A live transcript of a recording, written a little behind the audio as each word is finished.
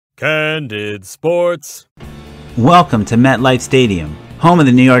Candid Sports. Welcome to MetLife Stadium, home of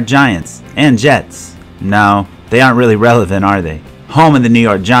the New York Giants and Jets. No, they aren't really relevant, are they? Home of the New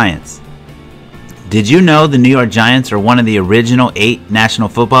York Giants. Did you know the New York Giants are one of the original 8 National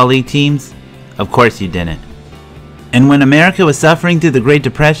Football League teams? Of course you didn't. And when America was suffering through the Great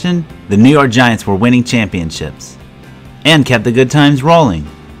Depression, the New York Giants were winning championships and kept the good times rolling.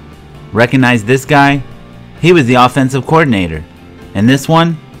 Recognize this guy? He was the offensive coordinator. And this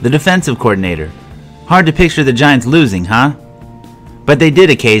one, the defensive coordinator. Hard to picture the Giants losing, huh? But they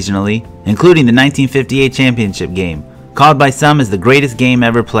did occasionally, including the 1958 championship game, called by some as the greatest game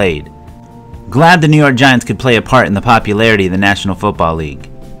ever played. Glad the New York Giants could play a part in the popularity of the National Football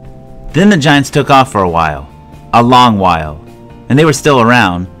League. Then the Giants took off for a while. A long while. And they were still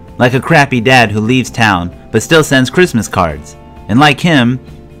around, like a crappy dad who leaves town but still sends Christmas cards. And like him,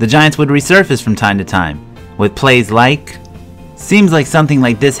 the Giants would resurface from time to time, with plays like... Seems like something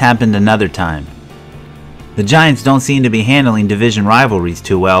like this happened another time. The Giants don't seem to be handling division rivalries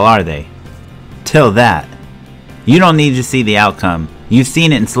too well, are they? Till that. You don't need to see the outcome. You've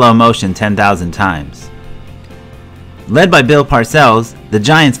seen it in slow motion 10,000 times. Led by Bill Parcells, the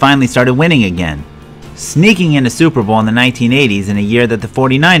Giants finally started winning again, sneaking into Super Bowl in the 1980s in a year that the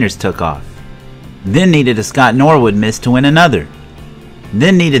 49ers took off. Then needed a Scott Norwood miss to win another.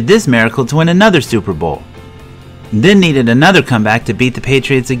 Then needed this miracle to win another Super Bowl. Then needed another comeback to beat the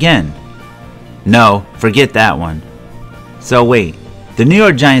Patriots again. No, forget that one. So wait, the New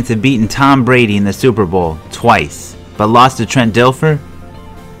York Giants have beaten Tom Brady in the Super Bowl twice, but lost to Trent Dilfer?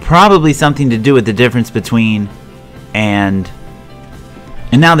 Probably something to do with the difference between and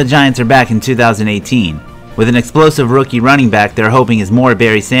now the Giants are back in 2018, with an explosive rookie running back they're hoping is more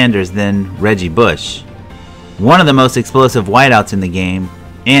Barry Sanders than Reggie Bush. One of the most explosive wideouts in the game,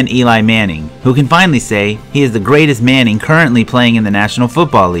 and Eli Manning, who can finally say he is the greatest Manning currently playing in the National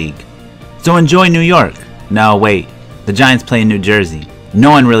Football League. So enjoy New York. No, wait, the Giants play in New Jersey.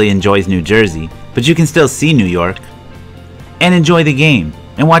 No one really enjoys New Jersey, but you can still see New York. And enjoy the game,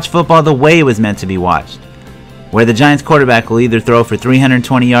 and watch football the way it was meant to be watched, where the Giants quarterback will either throw for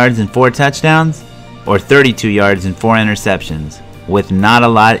 320 yards and 4 touchdowns, or 32 yards and 4 interceptions, with not a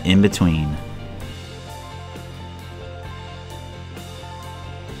lot in between.